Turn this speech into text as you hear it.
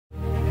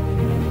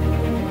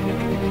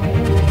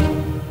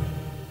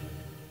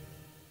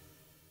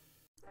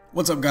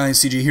What's up guys,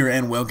 CJ here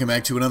and welcome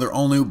back to another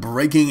all-new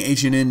breaking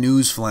HNN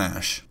news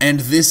flash.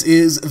 And this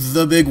is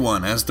the big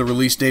one, as the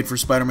release date for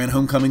Spider-Man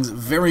Homecoming's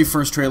very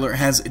first trailer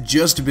has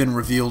just been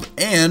revealed,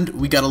 and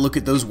we got a look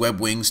at those web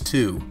wings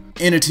too.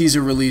 In a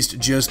teaser released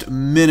just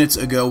minutes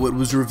ago, it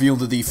was revealed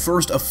that the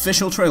first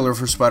official trailer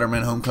for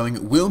Spider-Man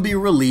Homecoming will be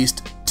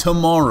released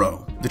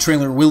tomorrow. The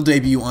trailer will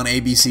debut on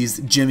ABC's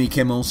Jimmy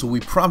Kimmel, so we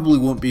probably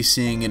won't be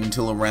seeing it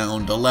until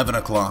around 11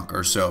 o'clock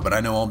or so, but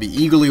I know I'll be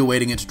eagerly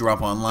awaiting it to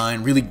drop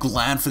online, really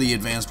glad for the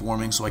advanced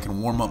warming so I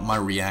can warm up my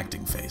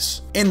reacting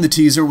face. In the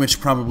teaser, which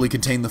probably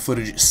contained the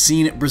footage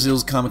seen at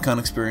Brazil's Comic-Con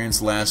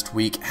experience last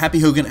week, Happy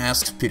Hogan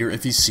asks Peter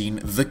if he's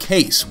seen The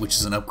Case, which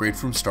is an upgrade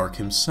from Stark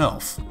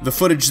himself. The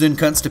footage then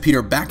cuts to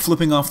Peter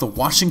backflipping off the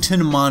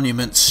Washington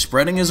Monument,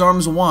 spreading his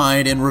arms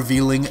wide and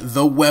revealing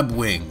the web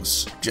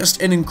wings.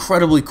 Just an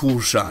incredibly cool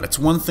shot. It's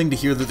one thing to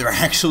hear that they're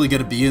actually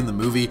going to be in the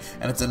movie,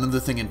 and it's another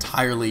thing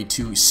entirely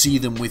to see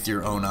them with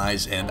your own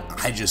eyes, and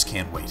I just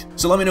can't wait.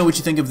 So let me know what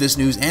you think of this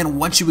news and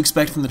what you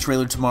expect from the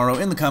trailer tomorrow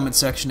in the comment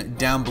section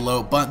down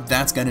below, but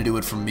that's going to do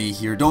it from me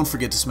here. Don't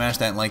forget to smash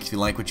that like if you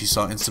like what you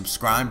saw and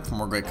subscribe for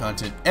more great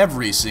content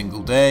every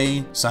single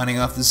day. Signing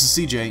off, this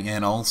is CJ,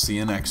 and I'll see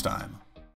you next time.